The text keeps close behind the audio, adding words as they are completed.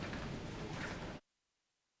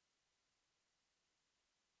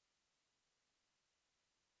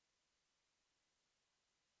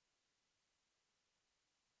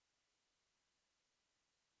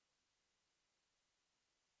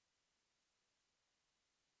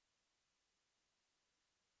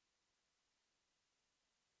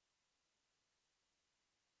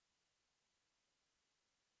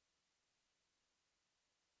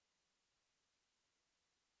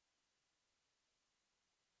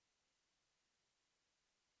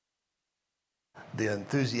the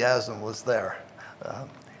enthusiasm was there.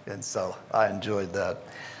 And so I enjoyed that.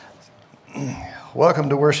 Welcome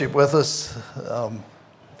to worship with us.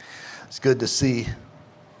 It's good to see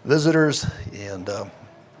visitors. And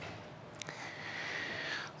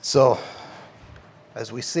so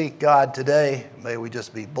as we seek God today, may we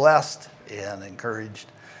just be blessed and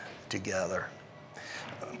encouraged together.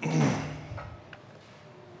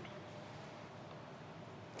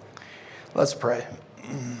 Let's pray.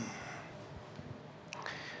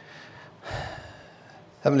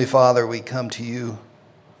 Heavenly Father, we come to you.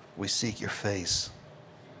 We seek your face.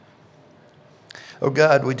 Oh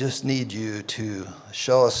God, we just need you to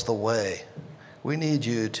show us the way. We need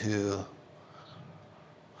you to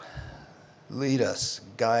lead us,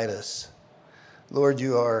 guide us. Lord,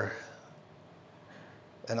 you are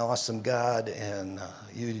an awesome God, and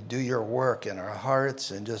you do your work in our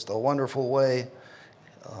hearts in just a wonderful way,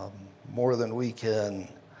 more than we can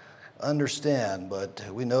understand, but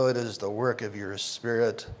we know it is the work of your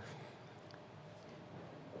Spirit.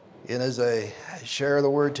 And as I share the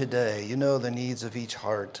word today, you know the needs of each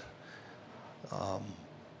heart.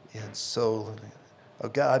 And so, oh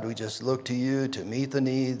God, we just look to you to meet the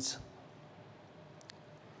needs.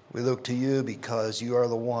 We look to you because you are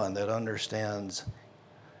the one that understands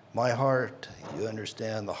my heart. You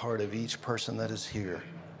understand the heart of each person that is here.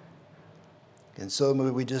 And so may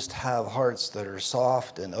we just have hearts that are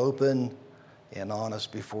soft and open and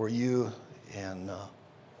honest before you, and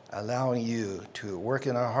allowing you to work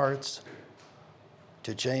in our hearts,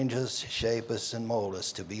 to change us, shape us, and mold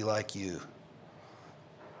us to be like you.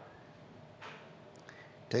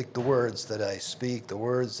 Take the words that I speak, the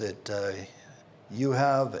words that you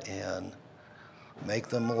have, and make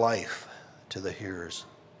them life to the hearers.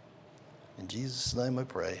 In Jesus' name I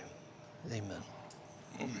pray. Amen.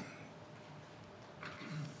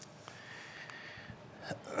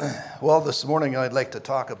 Well, this morning I'd like to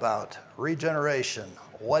talk about regeneration,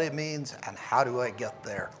 what it means, and how do I get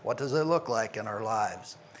there? What does it look like in our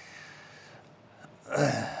lives?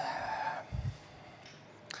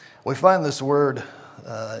 We find this word,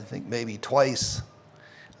 I think maybe twice,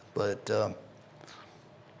 but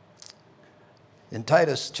in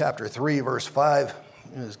Titus chapter 3, verse 5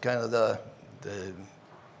 is kind of the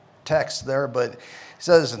text there, but it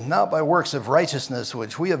says, not by works of righteousness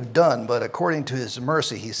which we have done, but according to his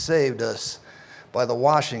mercy he saved us by the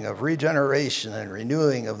washing of regeneration and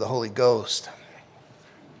renewing of the Holy Ghost.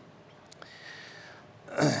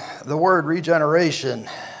 The word regeneration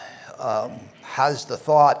has the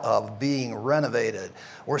thought of being renovated,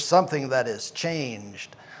 or something that is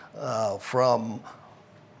changed from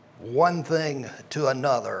one thing to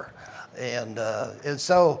another. And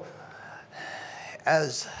so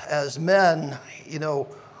as men, you know,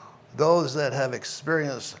 those that have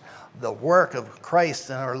experienced the work of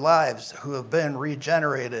Christ in our lives, who have been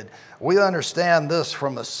regenerated, we understand this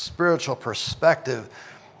from a spiritual perspective.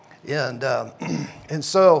 And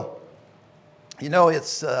so, you know,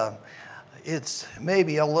 it's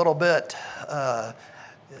maybe a little bit,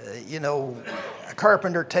 you know, a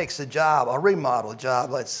carpenter takes a job, a remodel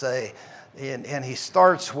job, let's say, and he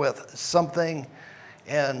starts with something,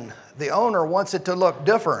 and the owner wants it to look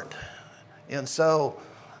different. And so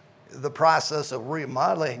the process of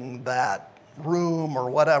remodeling that room or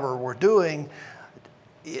whatever we're doing,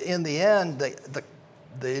 in the end, it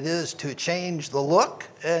is to change the look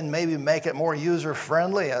and maybe make it more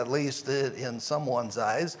user-friendly, at least in someone's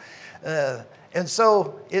eyes. And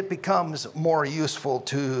so it becomes more useful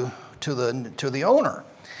to the owner.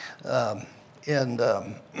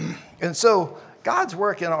 And so God's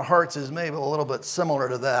work in our hearts is maybe a little bit similar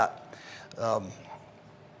to that.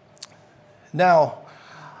 Now,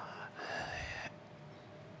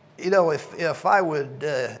 you know, if I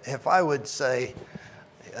would say,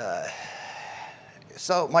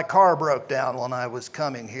 so my car broke down when I was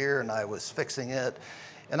coming here and I was fixing it,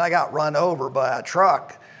 and I got run over by a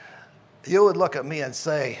truck, you would look at me and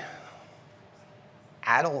say,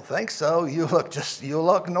 I don't think so. You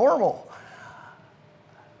look normal.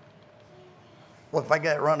 Well, if I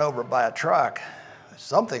get run over by a truck,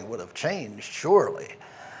 something would have changed, surely.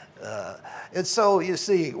 And so, you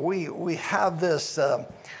see, we have this,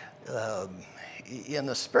 in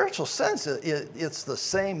the spiritual sense, it's the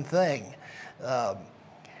same thing.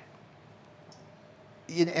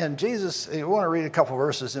 And Jesus, you want to read a couple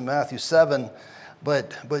verses in Matthew 7,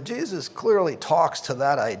 but Jesus clearly talks to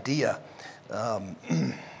that idea.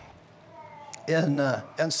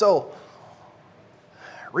 And so,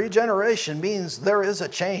 regeneration means there is a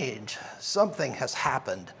change. Something has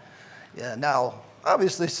happened. Now,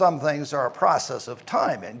 obviously some things are a process of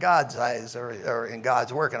time in God's eyes, or in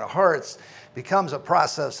God's work in our hearts becomes a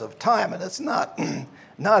process of time, and it's not,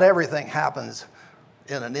 not everything happens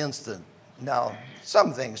in an instant. Now,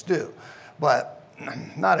 some things do, but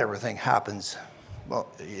not everything happens, well,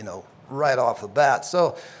 right off the bat.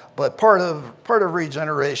 So, but part of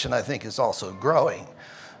regeneration, I think, is also growing.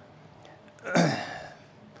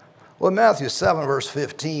 Well, in Matthew 7, verse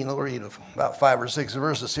 15, we'll read about 5 or 6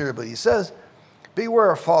 verses here, but he says, "Beware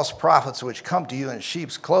of false prophets which come to you in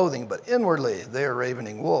sheep's clothing, but inwardly they are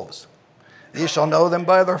ravening wolves. Ye shall know them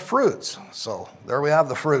by their fruits." So there we have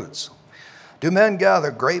the fruits. "Do men gather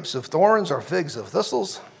grapes of thorns or figs of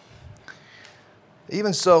thistles?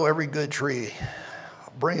 Even so, every good tree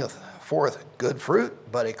bringeth forth good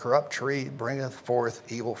fruit, but a corrupt tree bringeth forth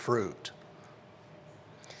evil fruit.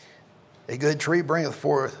 A good tree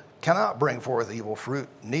cannot bring forth evil fruit,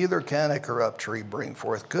 neither can a corrupt tree bring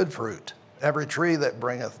forth good fruit. Every tree that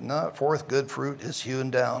bringeth not forth good fruit is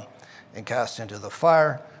hewn down and cast into the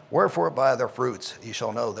fire. Wherefore by their fruits ye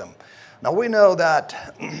shall know them." Now we know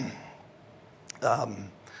that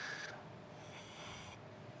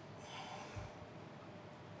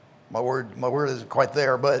my word isn't quite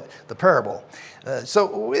there, but the parable. So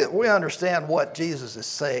we understand what Jesus is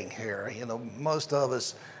saying here. Most of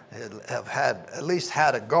us have at least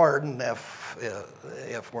had a garden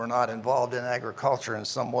if we're not involved in agriculture in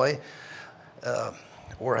some way,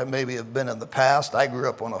 or maybe have been in the past. I grew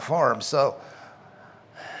up on a farm, so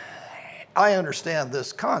I understand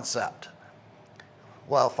this concept.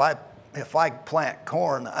 Well, if I plant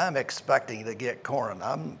corn, I'm expecting to get corn.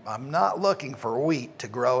 I'm not looking for wheat to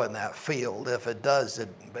grow in that field. If it does, it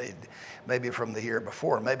maybe from the year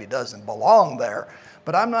before, maybe doesn't belong there.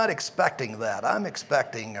 But I'm not expecting that. I'm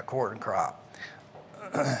expecting a corn crop.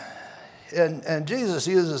 And Jesus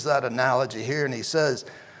uses that analogy here, and he says,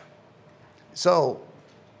 so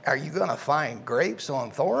are you going to find grapes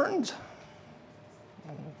on thorns?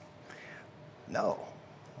 No.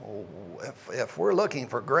 If we're looking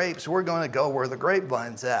for grapes, we're going to go where the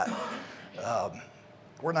grapevine's at.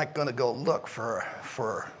 We're not going to go look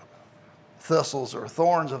for thistles or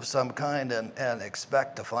thorns of some kind and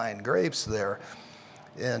expect to find grapes there,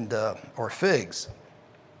 and or figs.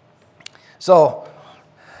 So,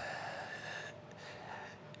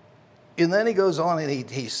 and then he goes on and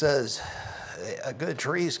he says, a good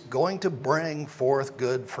tree's going to bring forth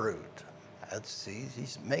good fruit.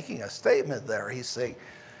 He's making a statement there. He's saying,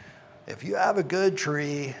 if you have a good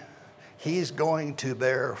tree, he's going to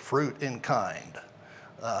bear fruit in kind.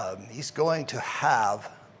 He's going to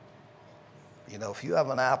have, if you have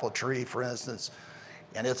an apple tree, for instance,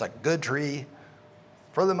 and it's a good tree,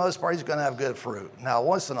 for the most part, he's going to have good fruit. Now,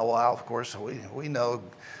 once in a while, of course, we know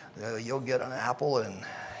you'll get an apple and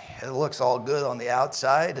it looks all good on the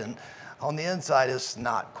outside, and on the inside, it's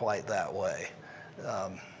not quite that way.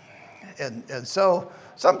 And so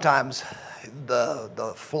sometimes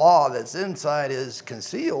the flaw that's inside is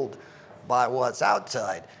concealed by what's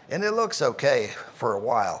outside, and it looks okay for a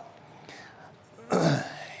while.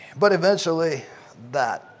 But eventually,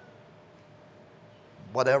 that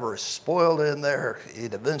whatever is spoiled in there,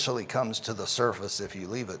 it eventually comes to the surface if you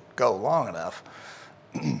leave it go long enough.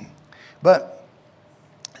 But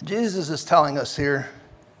Jesus is telling us here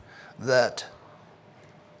that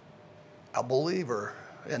a believer,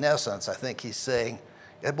 in essence, I think he's saying,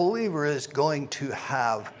 a believer is going to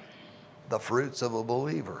have the fruits of a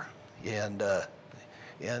believer. And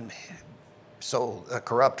so a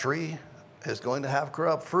corrupt tree is going to have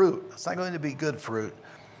corrupt fruit. It's not going to be good fruit.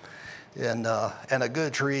 And a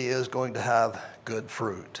good tree is going to have good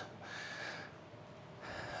fruit.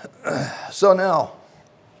 So now,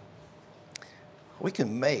 we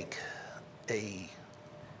can make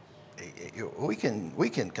we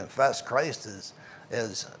can confess Christ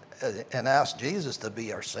as and ask Jesus to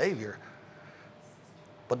be our Savior.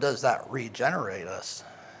 But does that regenerate us?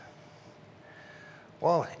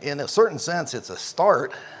 Well, in a certain sense, it's a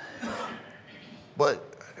start, but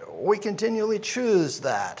we continually choose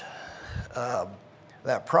that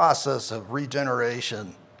process of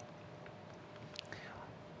regeneration.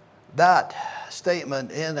 That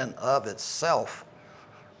statement in and of itself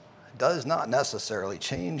does not necessarily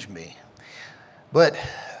change me. But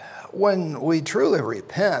when we truly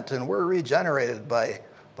repent and we're regenerated by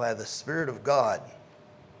the Spirit of God,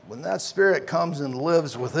 when that Spirit comes and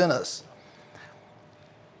lives within us,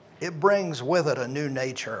 it brings with it a new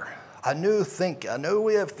nature, a new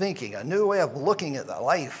way of thinking, a new way of looking at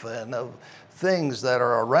life and of things that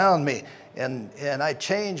are around me. And I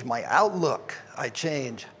change my outlook. I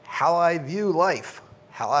change how I view life,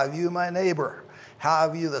 how I view my neighbor, how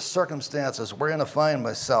I view the circumstances wherein I find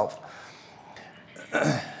myself.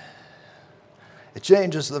 It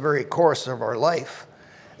changes the very course of our life.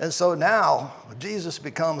 And so now Jesus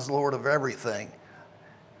becomes Lord of everything.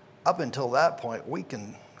 Up until that point, we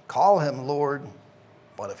can call him Lord,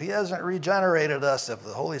 but if he hasn't regenerated us, if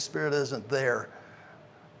the Holy Spirit isn't there,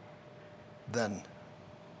 then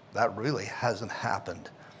that really hasn't happened.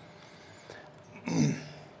 You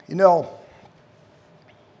know,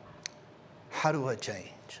 how do I change?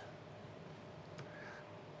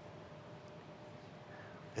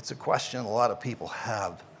 It's a question a lot of people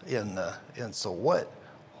have.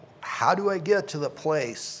 How do I get to the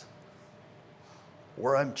place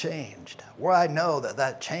where I'm changed, where I know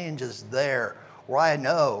that change is there, where I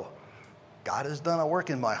know God has done a work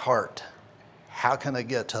in my heart? How can I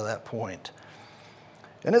get to that point?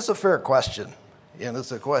 And it's a fair question, and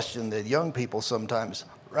it's a question that young people sometimes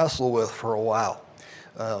wrestle with for a while.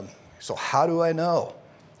 So how do I know?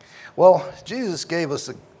 Well, Jesus gave us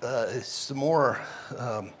some more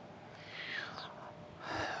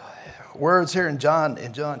words here in John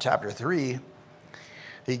chapter 3.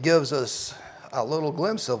 He gives us a little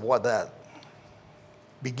glimpse of what that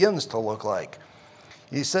begins to look like.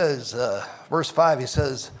 He says, verse 5, he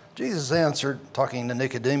says, Jesus answered, talking to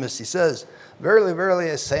Nicodemus, he says, "Verily,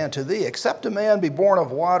 verily, I say unto thee, except a man be born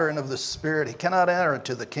of water and of the Spirit, he cannot enter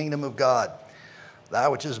into the kingdom of God.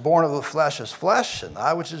 That which is born of the flesh is flesh, and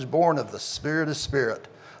that which is born of the Spirit is spirit.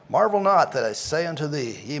 Marvel not that I say unto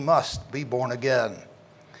thee, ye must be born again.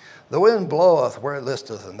 The wind bloweth where it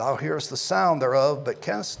listeth, and thou hearest the sound thereof, but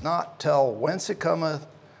canst not tell whence it cometh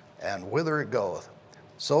and whither it goeth.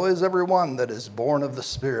 So is every one that is born of the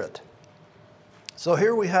Spirit." So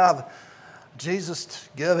here we have Jesus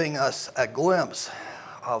giving us a glimpse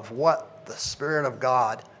of what the Spirit of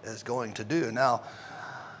God is going to do. Now,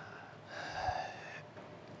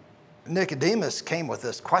 Nicodemus came with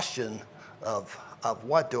this question of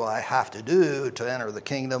what do I have to do to enter the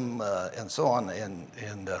kingdom, and so on.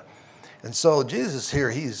 And so Jesus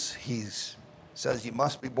here, he's says you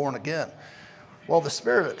must be born again. Well, the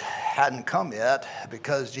Spirit hadn't come yet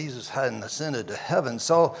because Jesus hadn't ascended to heaven.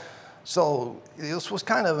 So this was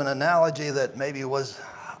kind of an analogy that maybe was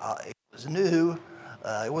new.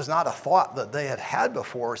 It was not a thought that they had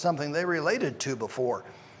before, or something they related to before.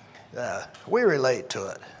 We relate to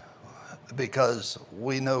it because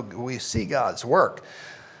we see God's work.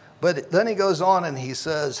 But then he goes on and he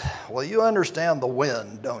says, well, you understand the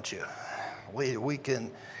wind, don't you? We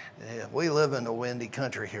live in a windy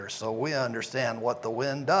country here, so we understand what the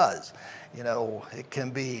wind does. You know, it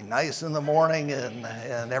can be nice in the morning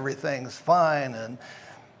and everything's fine, and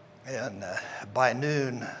by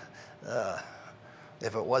noon,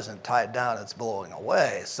 if it wasn't tied down, it's blowing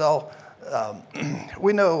away. So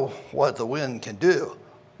we know what the wind can do.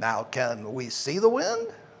 Now, can we see the wind?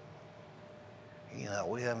 You know,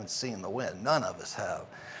 we haven't seen the wind. None of us have.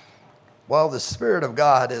 Well, the Spirit of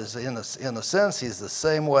God is, in a sense, he's the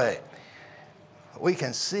same way. We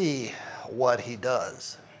can see what he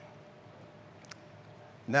does.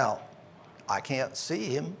 Now, I can't see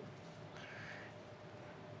him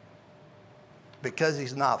because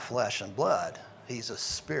he's not flesh and blood. He's a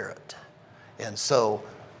spirit. And so,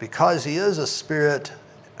 because he is a spirit,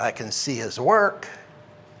 I can see his work,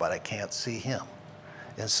 but I can't see him.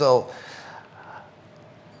 And so,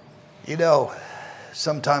 you know,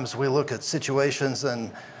 sometimes we look at situations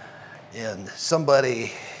and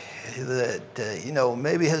somebody that,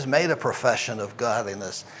 maybe has made a profession of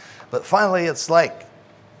godliness, but finally it's like,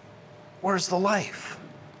 where's the life?